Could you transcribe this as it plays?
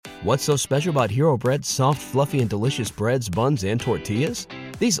What's so special about Hero Bread's soft, fluffy, and delicious breads, buns, and tortillas?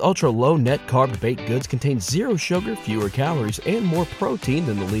 These ultra-low net-carb baked goods contain zero sugar, fewer calories, and more protein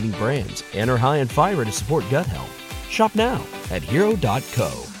than the leading brands, and are high in fiber to support gut health. Shop now at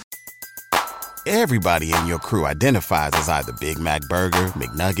Hero.co. Everybody in your crew identifies as either Big Mac Burger,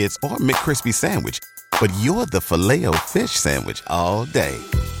 McNuggets, or McCrispy Sandwich. But you're the Filet-O-Fish Sandwich all day.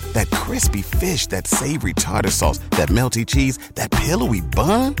 That crispy fish, that savory tartar sauce, that melty cheese, that pillowy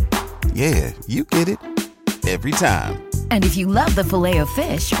bun. Yeah, you get it. Every time. And if you love the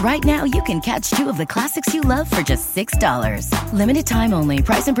Filet-O-Fish, right now you can catch two of the classics you love for just $6. Limited time only.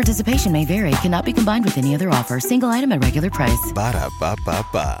 Price and participation may vary. Cannot be combined with any other offer. Single item at regular price.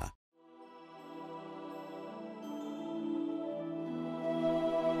 Ba-da-ba-ba-ba.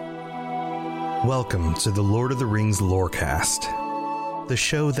 Welcome to the Lord of the Rings Lorecast, the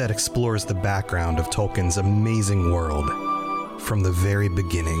show that explores the background of Tolkien's amazing world from the very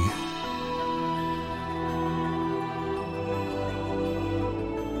beginning.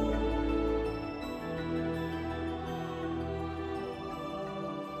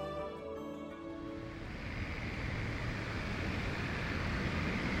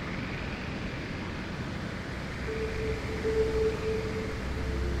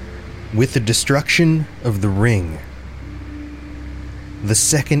 With the destruction of the ring, the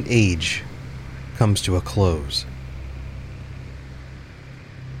Second Age comes to a close.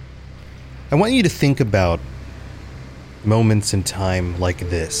 I want you to think about moments in time like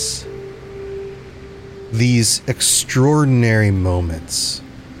this. These extraordinary moments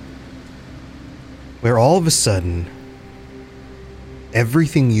where all of a sudden,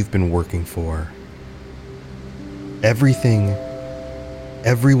 everything you've been working for,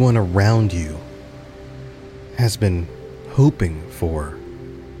 everyone around you has been hoping for,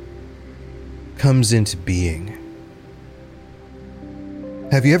 comes into being.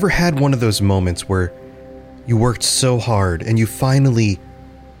 Have you ever had one of those moments where you worked so hard and you finally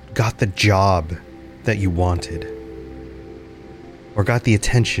got the job that you wanted, or got the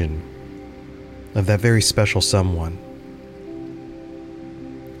attention of that very special someone,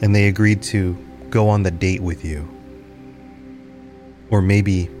 and they agreed to go on the date with you? Or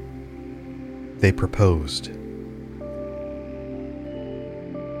maybe they proposed.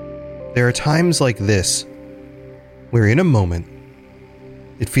 There are times like this where in a moment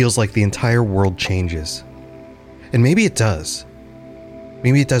it feels like the entire world changes. And maybe it does.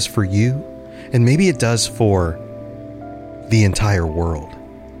 Maybe it does for you, and maybe it does for the entire world.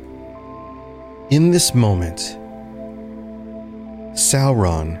 In this moment,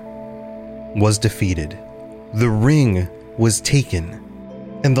 Sauron was defeated. The ring was taken,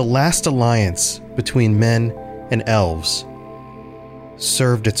 and the last alliance between men and elves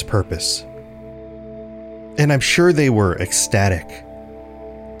served its purpose. And I'm sure they were ecstatic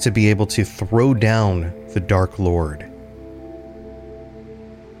to be able to throw down the Dark Lord.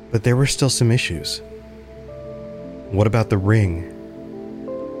 But there were still some issues. What about the ring?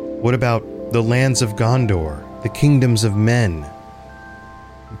 What about the lands of Gondor, the kingdoms of men,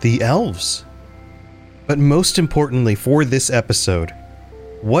 the elves? But most importantly for this episode,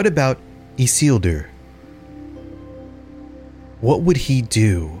 what about Isildur? What would he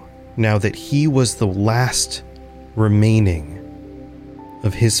do now that he was the last remaining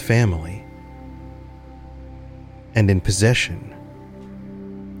of his family and in possession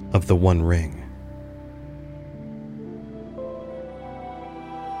of the One Ring?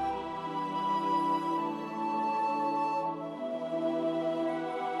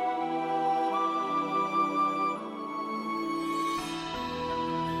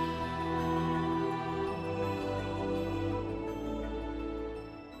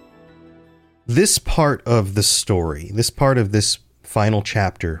 This part of the story, this part of this final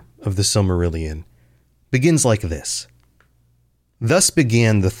chapter of the Silmarillion, begins like this. Thus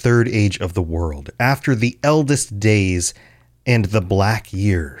began the Third Age of the world, after the eldest days and the black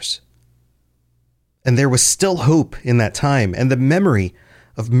years. And there was still hope in that time, and the memory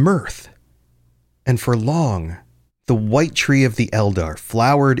of mirth. And for long, the white tree of the Eldar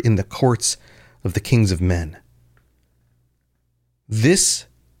flowered in the courts of the kings of men. This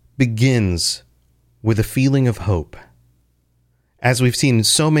begins with a feeling of hope. As we've seen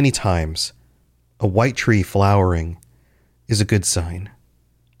so many times, a white tree flowering is a good sign.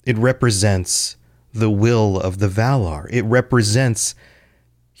 It represents the will of the Valar. It represents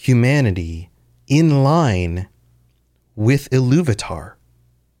humanity in line with Iluvatar.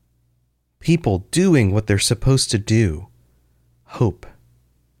 People doing what they're supposed to do. Hope.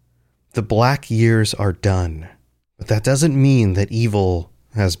 The black years are done, but that doesn't mean that evil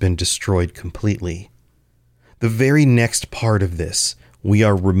has been destroyed completely. The very next part of this, we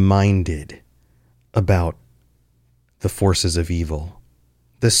are reminded about the forces of evil.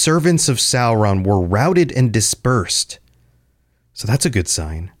 The servants of Sauron were routed and dispersed. So that's a good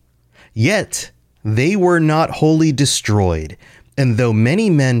sign. Yet, they were not wholly destroyed. And though many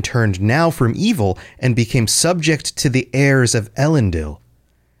men turned now from evil and became subject to the heirs of Elendil,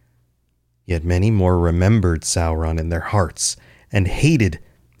 yet many more remembered Sauron in their hearts and hated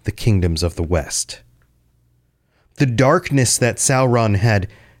the kingdoms of the West. The darkness that Sauron had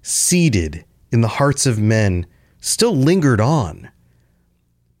seeded in the hearts of men still lingered on.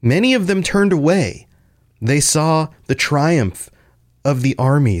 Many of them turned away. They saw the triumph of the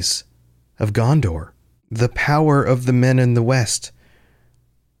armies of Gondor, the power of the men in the West.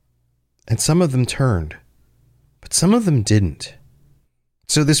 And some of them turned, but some of them didn't.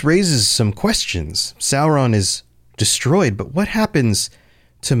 So this raises some questions. Sauron is destroyed, but what happens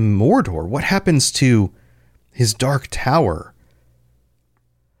to Mordor? What happens to his Dark Tower?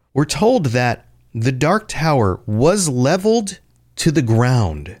 We're told that the Dark Tower was leveled to the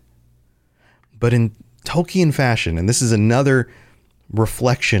ground. But in Tolkien fashion, and this is another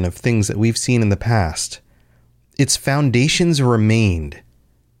reflection of things that we've seen in the past, its foundations remained,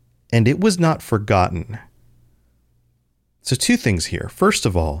 and it was not forgotten. So two things here. First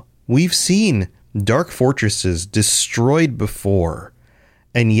of all, we've seen dark fortresses destroyed before,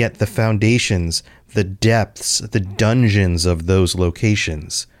 and yet the foundations, the depths, the dungeons of those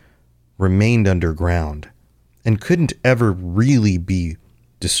locations remained underground and couldn't ever really be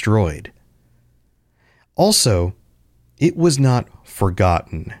destroyed. Also, it was not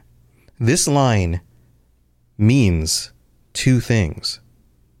forgotten. This line means two things.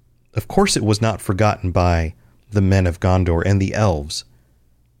 Of course, it was not forgotten by the men of Gondor and the elves,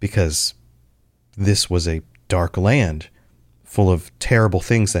 because this was a dark land full of terrible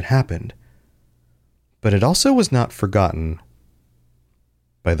things that happened. But it also was not forgotten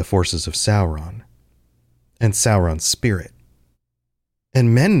by the forces of Sauron and Sauron's spirit.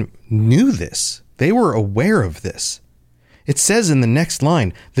 And men knew this. They were aware of this. It says in the next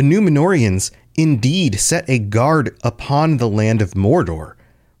line, the Númenóreans indeed set a guard upon the land of Mordor,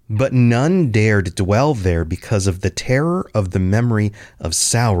 but none dared dwell there because of the terror of the memory of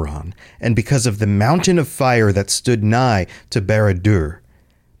Sauron, and because of the mountain of fire that stood nigh to Barad-dûr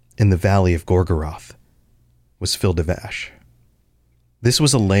in the valley of Gorgoroth was filled of ash. This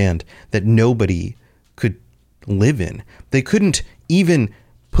was a land that nobody could live in. They couldn't even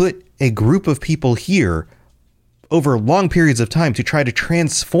put a group of people here over long periods of time to try to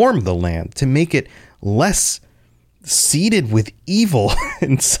transform the land, to make it less seeded with evil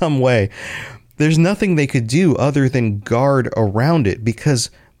in some way. There's nothing they could do other than guard around it,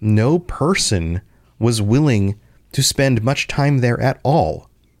 because no person was willing to spend much time there at all.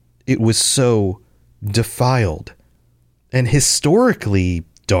 It was so defiled and historically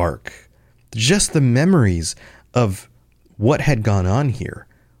dark. Just the memories of what had gone on here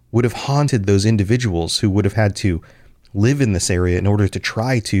would have haunted those individuals who would have had to live in this area in order to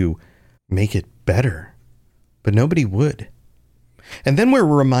try to make it better. But nobody would. And then we're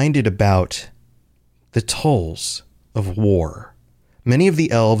reminded about the tolls of war. Many of the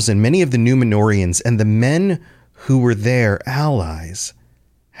elves and many of the Númenóreans and the men who were their allies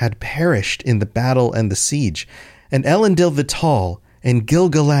had perished in the battle and the siege. And Elendil the Tall and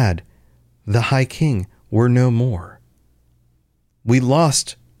Gil-galad, the High King, were no more. We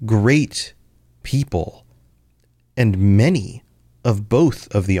lost great people and many of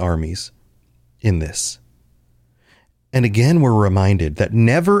both of the armies in this. And again, we're reminded that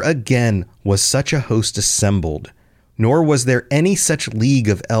never again was such a host assembled, nor was there any such league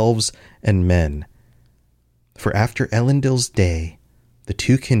of elves and men. For after Elendil's day, the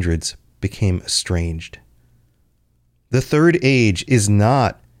two kindreds became estranged. The Third Age is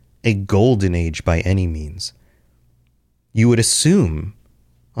not a golden age by any means. You would assume,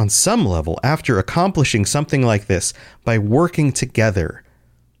 on some level, after accomplishing something like this, by working together,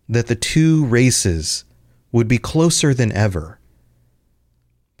 that the two races would be closer than ever.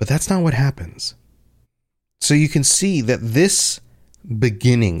 But that's not what happens. So you can see that this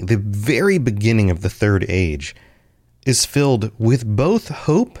beginning, the very beginning of the Third Age, is filled with both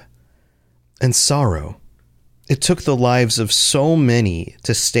hope and sorrow. It took the lives of so many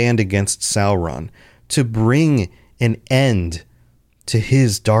to stand against Sauron, to bring an end to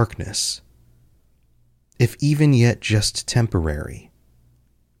his darkness, if even yet just temporary.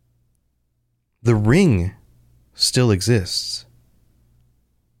 The ring still exists,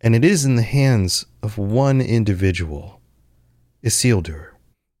 and it is in the hands of one individual, Isildur.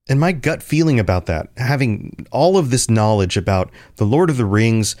 And my gut feeling about that, having all of this knowledge about the Lord of the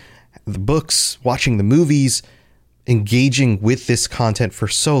Rings, the books, watching the movies, engaging with this content for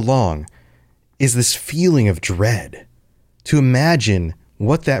so long is this feeling of dread. To imagine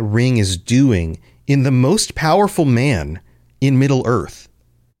what that ring is doing in the most powerful man in Middle-earth.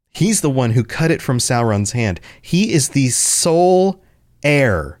 He's the one who cut it from Sauron's hand. He is the sole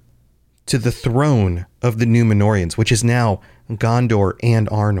heir to the throne of the Númenóreans, which is now Gondor and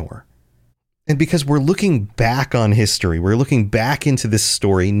Arnor. And because we're looking back on history, we're looking back into this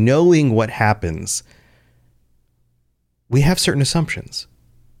story, knowing what happens, we have certain assumptions.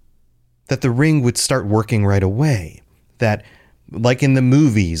 That the ring would start working right away. That, like in the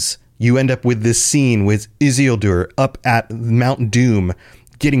movies, you end up with this scene with Isildur up at Mount Doom,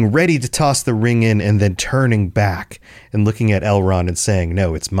 getting ready to toss the ring in and then turning back and looking at Elrond and saying,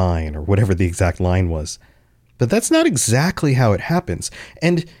 no, it's mine, or whatever the exact line was. But that's not exactly how it happens.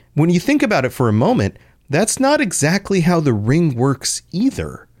 And when you think about it for a moment, that's not exactly how the ring works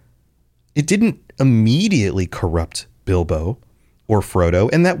either. It didn't immediately corrupt Bilbo or Frodo,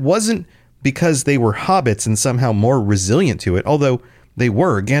 and that wasn't because they were hobbits and somehow more resilient to it, although they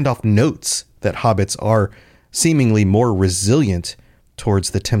were. Gandalf notes that hobbits are seemingly more resilient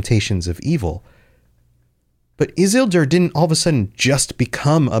towards the temptations of evil. But Isildur didn't all of a sudden just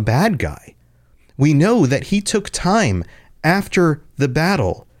become a bad guy. We know that he took time after the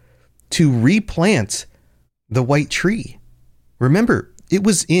battle to replant the White Tree. Remember, it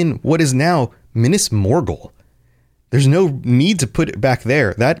was in what is now Minas Morgul. There's no need to put it back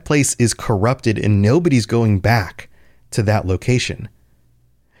there. That place is corrupted and nobody's going back to that location.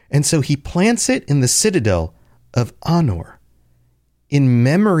 And so he plants it in the citadel of Anor in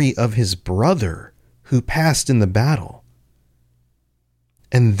memory of his brother who passed in the battle.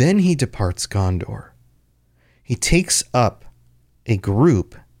 And then he departs Gondor. He takes up a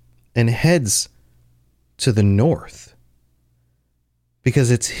group and heads to the north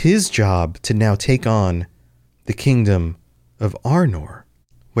because it's his job to now take on the kingdom of Arnor,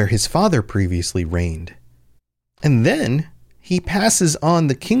 where his father previously reigned. And then he passes on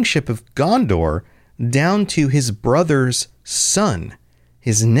the kingship of Gondor down to his brother's son,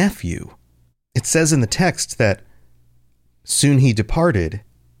 his nephew. It says in the text that soon he departed,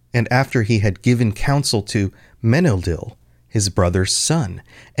 and after he had given counsel to Menelil, his brother's son,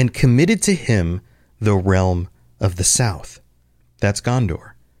 and committed to him the realm of the south. That's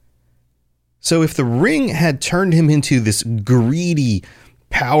Gondor. So if the ring had turned him into this greedy,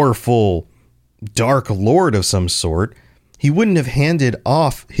 powerful, dark lord of some sort, he wouldn't have handed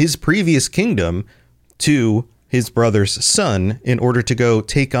off his previous kingdom to his brother's son in order to go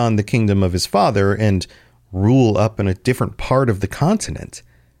take on the kingdom of his father and rule up in a different part of the continent.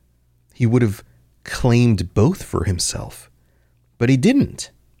 He would have claimed both for himself, but he didn't.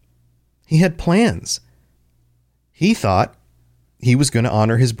 He had plans. He thought he was going to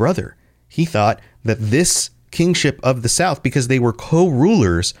honor his brother. He thought that this kingship of the south, because they were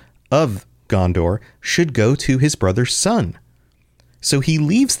co-rulers of Gondor, should go to his brother's son. So he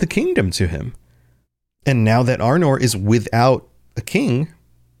leaves the kingdom to him. And now that Arnor is without a king,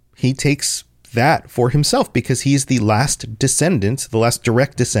 he takes that for himself because he is the last descendant, the last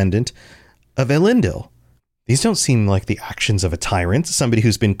direct descendant of Elendil. These don't seem like the actions of a tyrant, somebody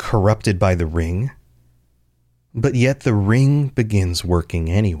who's been corrupted by the ring. But yet the ring begins working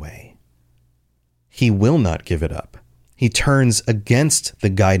anyway. He will not give it up. He turns against the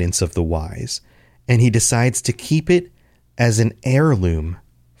guidance of the wise, and he decides to keep it as an heirloom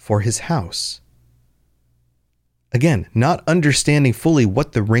for his house. Again, not understanding fully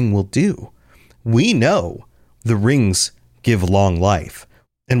what the ring will do. We know the rings give long life,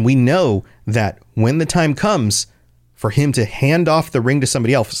 and we know that when the time comes for him to hand off the ring to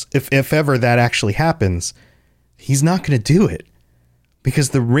somebody else, if ever that actually happens, he's not going to do it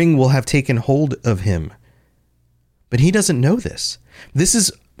because the ring will have taken hold of him. But he doesn't know this. This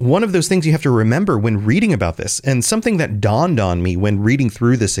is one of those things you have to remember when reading about this, and something that dawned on me when reading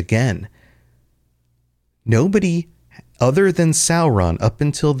through this again. Nobody other than Sauron up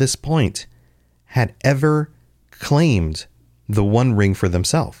until this point had ever claimed the One Ring for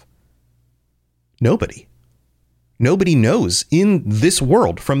themselves. Nobody. Nobody knows in this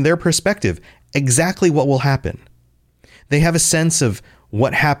world, from their perspective, exactly what will happen. They have a sense of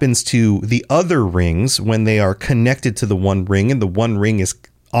what happens to the other rings when they are connected to the One Ring, and the One Ring is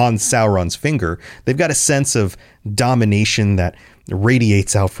on Sauron's finger. They've got a sense of domination that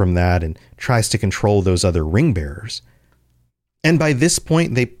radiates out from that and tries to control those other ring bearers. And by this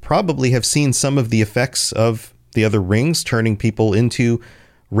point, they probably have seen some of the effects of the other rings turning people into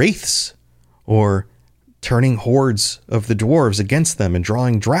wraiths, or turning hordes of the dwarves against them and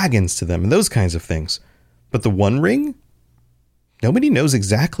drawing dragons to them and those kinds of things. But the One Ring? Nobody knows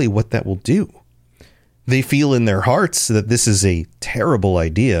exactly what that will do. They feel in their hearts that this is a terrible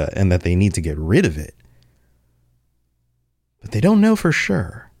idea and that they need to get rid of it. But they don't know for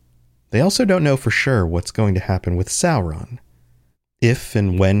sure. They also don't know for sure what's going to happen with Sauron. If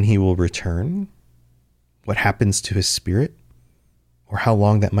and when he will return, what happens to his spirit, or how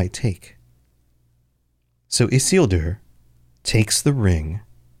long that might take. So Isildur takes the ring,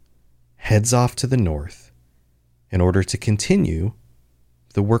 heads off to the north in order to continue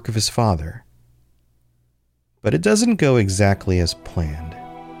the work of his father. But it doesn't go exactly as planned.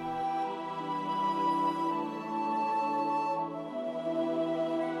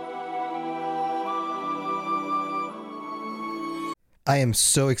 I am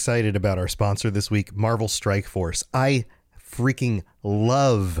so excited about our sponsor this week, Marvel Strike Force. I freaking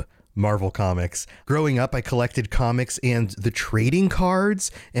love Marvel Comics. Growing up, I collected comics and the trading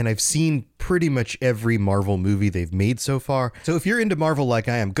cards, and I've seen pretty much every Marvel movie they've made so far. So if you're into Marvel like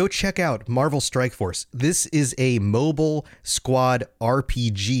I am, go check out Marvel Strike Force. This is a mobile squad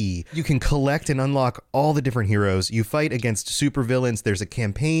RPG. You can collect and unlock all the different heroes. You fight against supervillains. There's a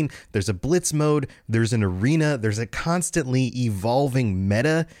campaign, there's a blitz mode, there's an arena, there's a constantly evolving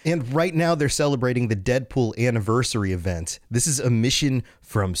meta. And right now they're celebrating the Deadpool anniversary event. This is a mission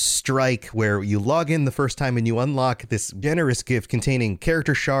from Strike, where you log in the first time and you unlock this generous gift containing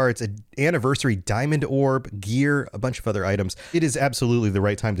character shards, an anniversary diamond orb, gear, a bunch of other items. It is absolutely the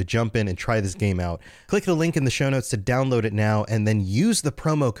right time to jump in and try this game out. Click the link in the show notes to download it now, and then use the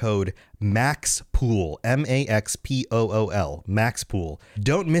promo code MAXPOOL, MAXPOOL, MAXPOOL.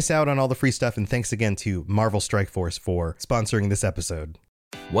 Don't miss out on all the free stuff, and thanks again to Marvel Strike Force for sponsoring this episode.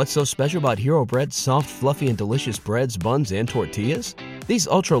 What's so special about Hero Bread's soft, fluffy, and delicious breads, buns, and tortillas? These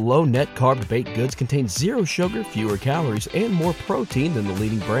ultra-low net-carb baked goods contain zero sugar, fewer calories, and more protein than the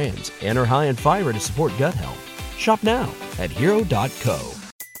leading brands, and are high in fiber to support gut health. Shop now at Hero.co.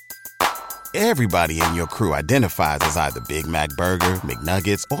 Everybody in your crew identifies as either Big Mac Burger,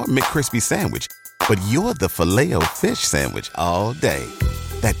 McNuggets, or McCrispy Sandwich. But you're the Filet-O-Fish Sandwich all day.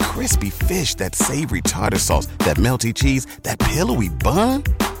 That crispy fish, that savory tartar sauce, that melty cheese, that pillowy bun.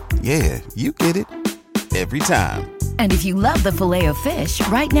 Yeah, you get it. Every time. And if you love the Filet-O-Fish,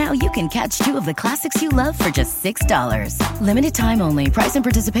 right now you can catch two of the classics you love for just $6. Limited time only. Price and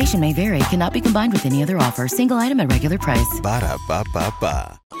participation may vary. Cannot be combined with any other offer. Single item at regular price.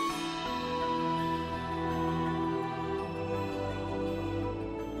 Ba-da-ba-ba-ba.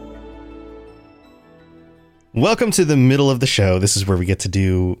 Welcome to the middle of the show. This is where we get to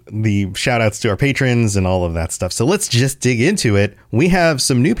do the shout outs to our patrons and all of that stuff. So let's just dig into it. We have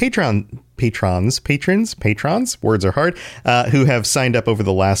some new patrons, words are hard, who have signed up over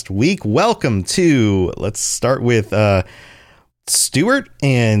the last week. Welcome to, let's start with Stuart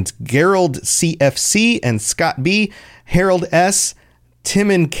and Gerald CFC and Scott B, Harold S,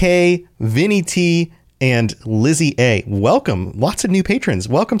 Timon K, Vinny T, and Lizzie A. Welcome. Lots of new patrons.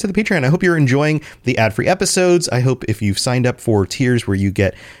 Welcome to the Patreon. I hope you're enjoying the ad-free episodes. I hope if you've signed up for tiers where you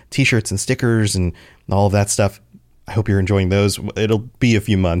get t-shirts and stickers and all of that stuff, I hope you're enjoying those. It'll be a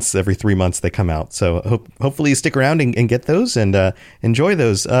few months. Every 3 months they come out. So hopefully you stick around and get those and enjoy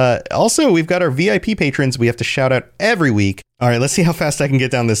those. Also, we've got our VIP patrons we have to shout out every week. All right, let's see how fast I can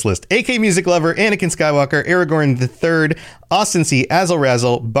get down this list. AK Music Lover, Anakin Skywalker, Aragorn III, Austin C, Azzle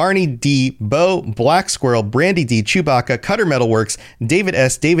Razzle, Barney D, Bo, Black Squirrel, Brandy D, Chewbacca, Cutter Metalworks, David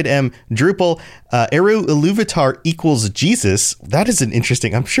S, David M, Drupal, Eru Iluvatar equals Jesus. That is an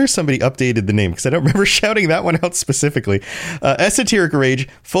interesting, I'm sure somebody updated the name because I don't remember shouting that one out specifically. Esoteric Rage,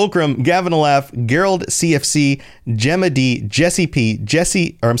 Fulcrum, Gavin Laugh, Gerald CFC, Gemma D, Jesse P,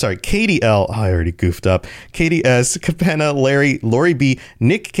 Katie L, oh, I already goofed up, Katie S, Capenna, Larry, Lori B,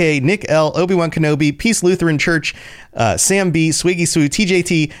 Nick K, Nick L, Obi-Wan Kenobi, Peace Lutheran Church, Sam B, Swiggy Swoo,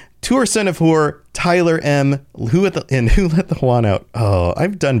 TJT, Tour Son of Whore, Tyler M, Who Let the Juan Out? Oh,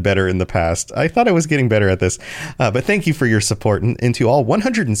 I've done better in the past. I thought I was getting better at this. But thank you for your support and to all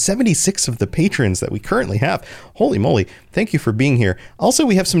 176 of the patrons that we currently have. Holy moly. Thank you for being here. Also,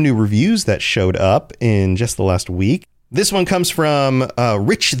 we have some new reviews that showed up in just the last week. This one comes from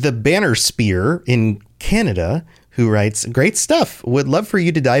Rich the Banner Spear in Canada, who writes, great stuff. Would love for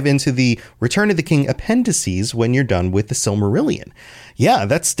you to dive into the Return of the King appendices when you're done with the Silmarillion. Yeah,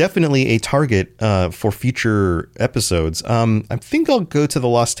 that's definitely a target for future episodes. I think I'll go to the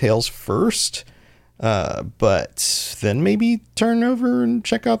Lost Tales first, but then maybe turn over and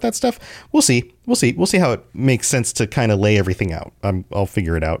check out that stuff. We'll see. We'll see. We'll see how it makes sense to kind of lay everything out. I'll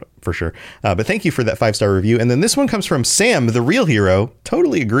figure it out for sure. But thank you for that 5-star review. And then this one comes from Sam, the real hero.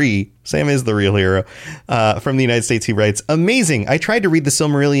 Totally agree. Sam is the real hero from the United States. He writes, amazing. I tried to read the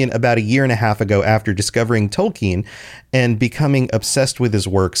Silmarillion about a year and a half ago after discovering Tolkien and becoming obsessed with his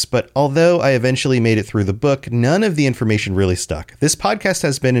works. But although I eventually made it through the book, none of the information really stuck. This podcast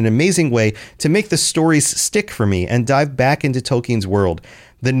has been an amazing way to make the stories stick for me and dive back into Tolkien's world.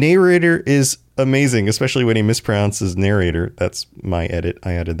 The narrator is amazing, especially when he mispronounces narrator. That's my edit.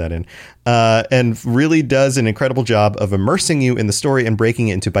 I added that in. And really does an incredible job of immersing you in the story and breaking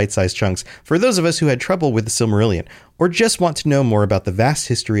it into bite-sized chunks for those of us who had trouble with the Silmarillion or just want to know more about the vast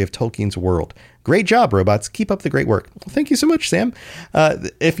history of Tolkien's world. Great job, robots. Keep up the great work. Well, thank you so much, Sam.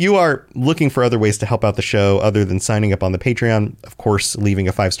 If you are looking for other ways to help out the show other than signing up on the Patreon, of course, leaving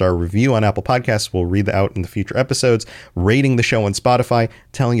a 5-star review on Apple Podcasts, we'll read that out in the future episodes, rating the show on Spotify,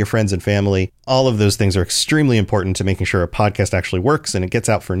 telling your friends and family. All of those things are extremely important to making sure a podcast actually works and it gets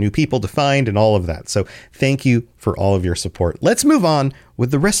out for new people to find and all of that. So thank you for all of your support. Let's move on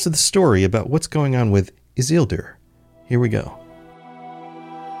with the rest of the story about what's going on with Isildur. Here we go.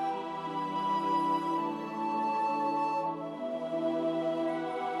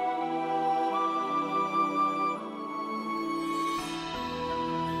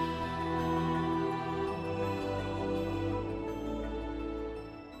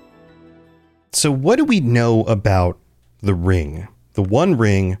 So what do we know about the ring, the One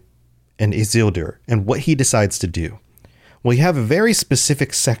Ring, and Isildur, and what he decides to do? Well, you have a very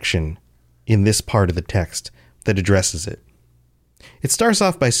specific section in this part of the text that addresses it. It starts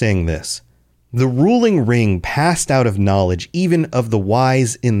off by saying this: the ruling ring passed out of knowledge even of the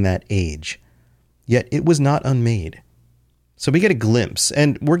wise in that age, yet it was not unmade. So we get a glimpse,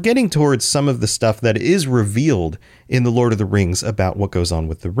 and we're getting towards some of the stuff that is revealed in The Lord of the Rings about what goes on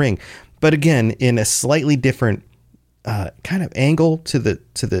with the ring. But again, in a slightly different kind of angle to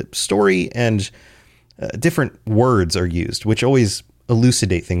the story, and different words are used, which always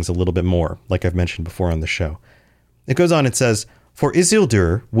elucidate things a little bit more, like I've mentioned before on the show. It goes on, it says, for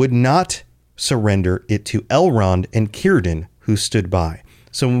Isildur would not surrender it to Elrond and Círdan, who stood by.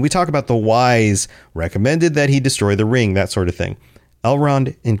 So when we talk about the wise recommended that he destroy the ring, that sort of thing,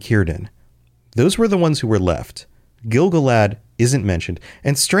 Elrond and Círdan, those were the ones who were left. Gil-galad isn't mentioned.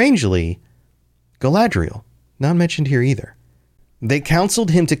 And strangely, Galadriel, not mentioned here either. They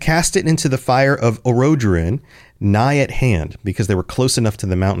counseled him to cast it into the fire of Orodruin, nigh at hand, because they were close enough to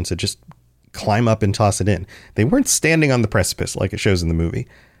the mountain to just climb up and toss it in. They weren't standing on the precipice like it shows in the movie,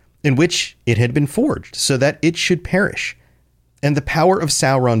 in which it had been forged so that it should perish, and the power of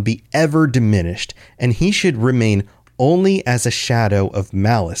Sauron be ever diminished, and he should remain only as a shadow of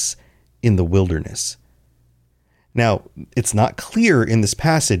malice in the wilderness. Now, it's not clear in this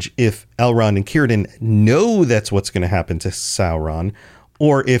passage if Elrond and Círdan know that's what's going to happen to Sauron,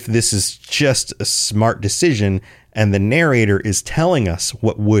 or if this is just a smart decision and the narrator is telling us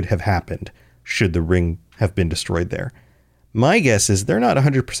what would have happened should the ring have been destroyed there. My guess is they're not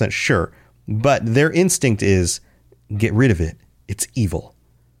 100% sure, but their instinct is, get rid of it. It's evil.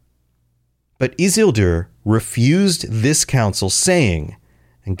 But Isildur refused this counsel, saying,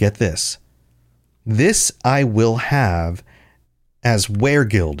 and get this, this I will have as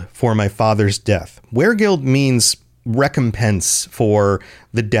Wergild for my father's death. Wergild means recompense for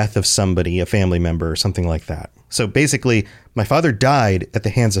the death of somebody, a family member or something like that. So basically, my father died at the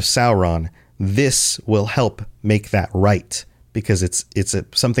hands of Sauron. This will help make that right, because it's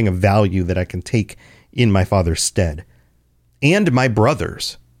something of value that I can take in my father's stead. And my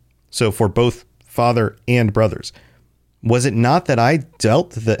brothers. So for both father and brothers. Was it not that I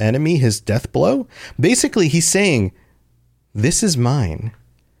dealt the enemy his death blow? Basically, he's saying, this is mine.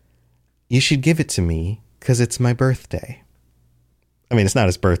 You should give it to me because it's my birthday. I mean, it's not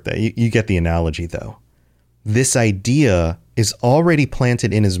his birthday. You get the analogy, though. This idea is already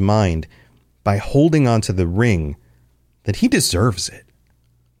planted in his mind by holding on to the ring that he deserves it.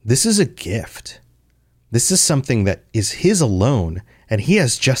 This is a gift. This is something that is his alone, and he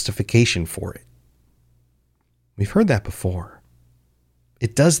has justification for it. We've heard that before.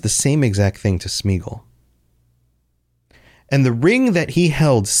 It does the same exact thing to Sméagol. And the ring that he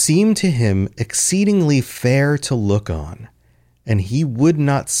held seemed to him exceedingly fair to look on, and he would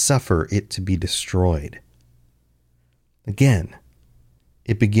not suffer it to be destroyed. Again,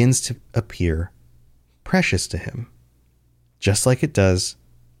 it begins to appear precious to him, just like it does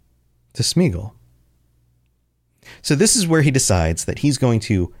to Sméagol. So this is where he decides that he's going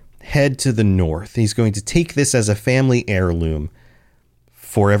to head to the north. He's going to take this as a family heirloom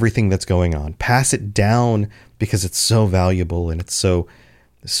for everything that's going on. Pass it down because it's so valuable and it's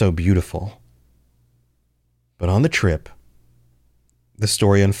so beautiful. But on the trip, the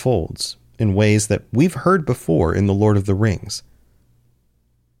story unfolds in ways that we've heard before in The Lord of the Rings.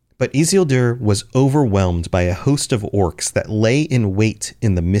 But Isildur was overwhelmed by a host of orcs that lay in wait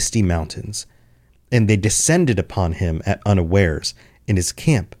in the Misty Mountains, and they descended upon him at unawares in his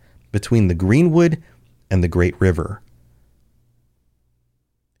camp between the Greenwood and the Great River.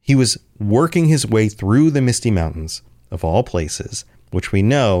 He was working his way through the Misty Mountains, of all places, which we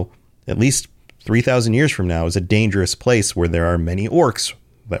know, at least 3,000 years from now, is a dangerous place where there are many orcs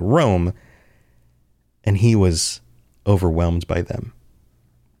that roam, and he was overwhelmed by them.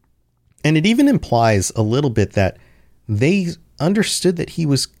 And it even implies a little bit that they understood that he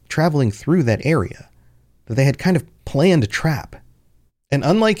was traveling through that area, that they had kind of planned a trap. And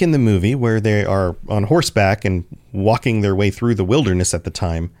unlike in the movie where they are on horseback and walking their way through the wilderness at the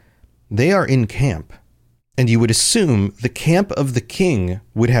time, they are in camp. And you would assume the camp of the king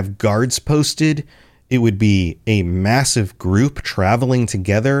would have guards posted. It would be a massive group traveling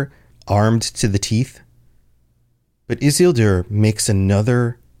together, armed to the teeth. But Isildur makes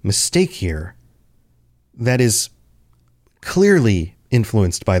another mistake here that is clearly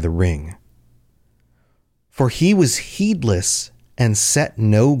influenced by the ring. For he was heedless and set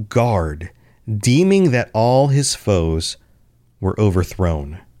no guard, deeming that all his foes were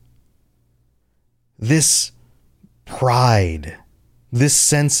overthrown. This pride, this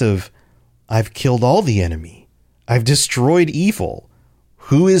sense of, I've killed all the enemy, I've destroyed evil,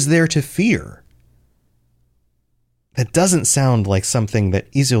 who is there to fear? That doesn't sound like something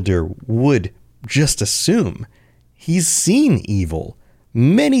that Isildur would just assume. He's seen evil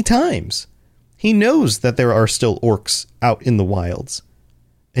many times. He knows that there are still orcs out in the wilds,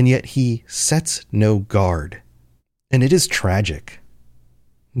 and yet he sets no guard. And it is tragic.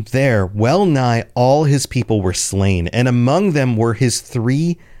 There, well nigh all his people were slain, and among them were his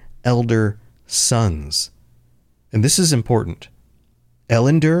 3 elder sons. And this is important.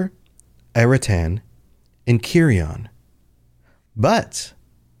 Elendur, Eretan, and Cirion. But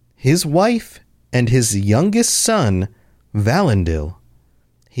his wife and his youngest son, Valendil,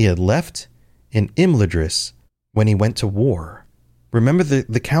 he had left in Imladris when he went to war. Remember,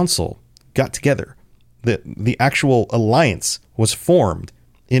 the council got together. The actual alliance was formed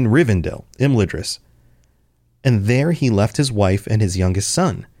in Rivendell, Imladris. And there he left his wife and his youngest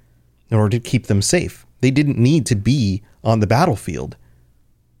son in order to keep them safe. They didn't need to be on the battlefield.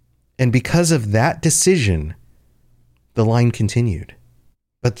 And because of that decision, the line continued.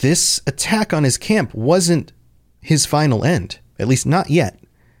 But this attack on his camp wasn't his final end, at least not yet.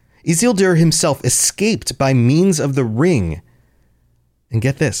 Isildur himself escaped by means of the ring. And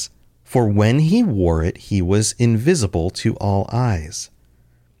get this, for when he wore it, he was invisible to all eyes.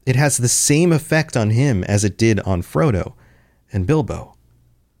 It has the same effect on him as it did on Frodo and Bilbo.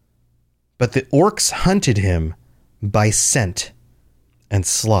 But the orcs hunted him by scent and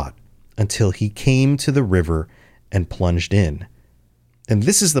slot until he came to the river and plunged in. And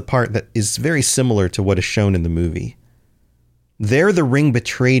this is the part that is very similar to what is shown in the movie. There the ring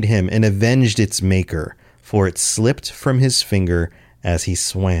betrayed him and avenged its maker, for it slipped from his finger as he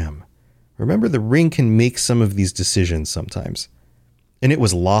swam. Remember, the ring can make some of these decisions sometimes. And it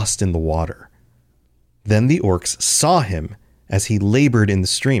was lost in the water. Then the orcs saw him as he labored in the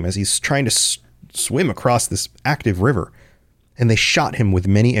stream, as he's trying to swim across this active river. And they shot him with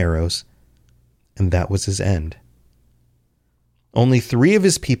many arrows. And that was his end. Only 3 of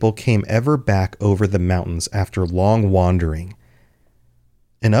his people came ever back over the mountains after long wandering.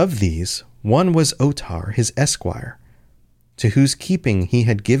 And of these, one was Otar, his esquire, to whose keeping he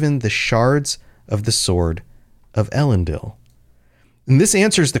had given the shards of the sword of Elendil. And this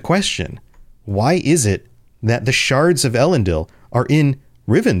answers the question, why is it that the shards of Elendil are in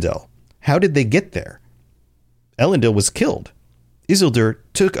Rivendell? How did they get there? Elendil was killed. Isildur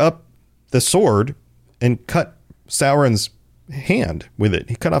took up the sword and cut Sauron's hand with it.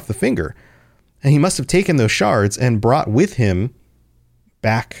 He cut off the finger. And he must have taken those shards and brought with him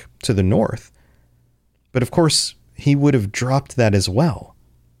back to the north. But of course, he would have dropped that as well.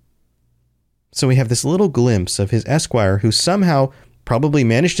 So we have this little glimpse of his esquire who somehow probably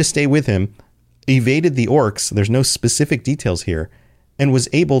managed to stay with him, evaded the orcs, there's no specific details here, and was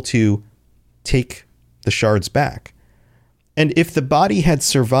able to take the shards back. And if the body had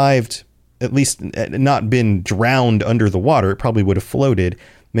survived, at least not been drowned under the water, it probably would have floated.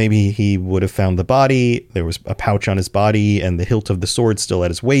 Maybe he would have found the body, there was a pouch on his body, and the hilt of the sword still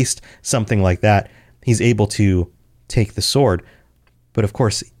at his waist, something like that. He's able to take the sword, but of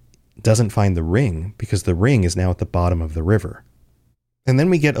course doesn't find the ring, because the ring is now at the bottom of the river. And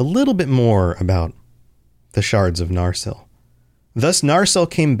then we get a little bit more about the shards of Narsil. Thus Narsil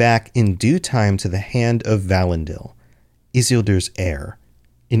came back in due time to the hand of Valendil, Isildur's heir,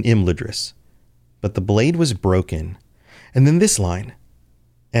 in Imladris. But the blade was broken. And then this line,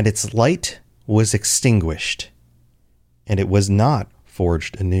 and its light was extinguished, and it was not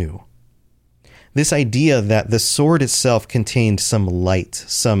forged anew. This idea that the sword itself contained some light,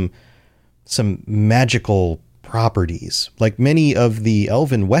 some magical properties, like many of the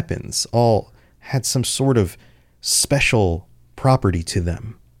elven weapons, all had some sort of special property to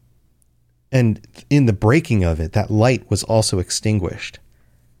them. And in the breaking of it, that light was also extinguished,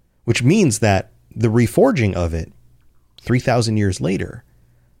 which means that the reforging of it 3,000 years later,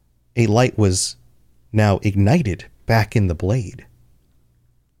 a light was now ignited back in the blade.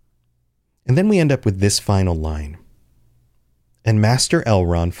 And then we end up with this final line. And Master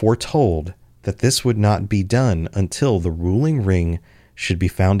Elrond foretold that this would not be done until the ruling ring should be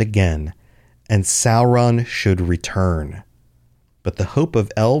found again, and Sauron should return. But the hope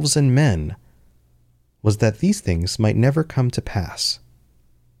of elves and men was that these things might never come to pass.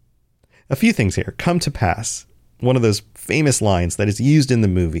 A few things here. Come to pass. One of those famous lines that is used in the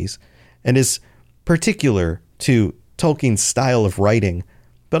movies and is particular to Tolkien's style of writing,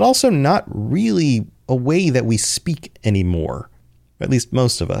 but also not really a way that we speak anymore, at least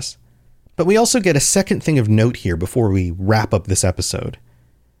most of us. But we also get a second thing of note here before we wrap up this episode.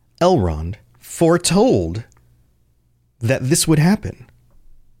 Elrond foretold that this would happen.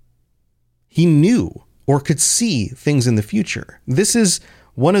 He knew or could see things in the future. This is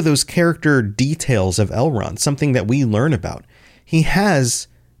one of those character details of Elrond, something that we learn about. He has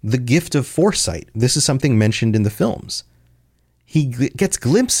the gift of foresight. This is something mentioned in the films. He gets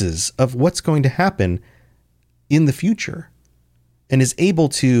glimpses of what's going to happen in the future and is able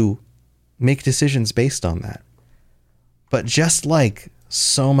to make decisions based on that. But just like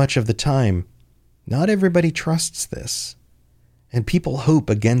so much of the time, not everybody trusts this, and people hope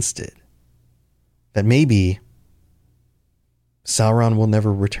against it, that maybe Sauron will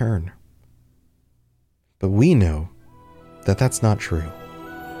never return. But we know that that's not true.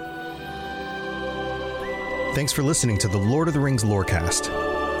 Thanks for listening to the Lord of the Rings Lorecast.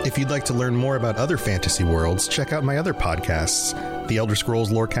 If you'd like to learn more about other fantasy worlds, check out my other podcasts, The Elder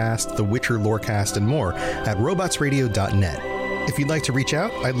Scrolls Lorecast, The Witcher Lorecast, and more at robotsradio.net. If you'd like to reach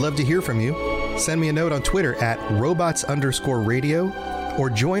out, I'd love to hear from you. Send me a note on Twitter at robots_radio, or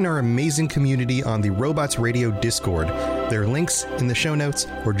join our amazing community on the Robots Radio Discord. There are links in the show notes,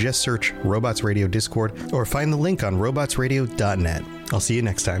 or just search Robots Radio Discord, or find the link on robotsradio.net. I'll see you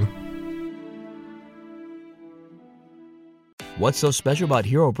next time. What's so special about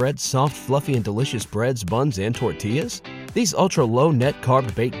Hero Bread's soft, fluffy, and delicious breads, buns, and tortillas? These ultra-low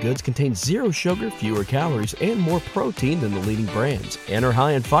net-carb baked goods contain zero sugar, fewer calories, and more protein than the leading brands, and are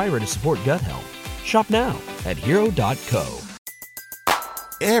high in fiber to support gut health. Shop now at hero.co.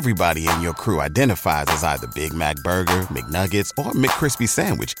 Everybody in your crew identifies as either Big Mac Burger, McNuggets, or McCrispy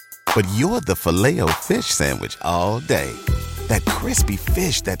Sandwich. But you're the Filet-O-Fish Sandwich all day. That crispy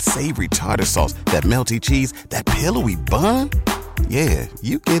fish, that savory tartar sauce, that melty cheese, that pillowy bun. Yeah,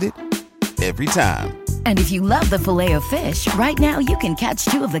 you get it. Every time. And if you love the Filet-O-Fish, right now you can catch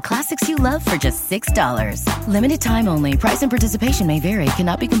two of the classics you love for just $6. Limited time only. Price and participation may vary.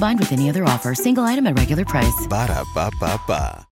 Cannot be combined with any other offer. Single item at regular price. Ba-da-ba-ba-ba.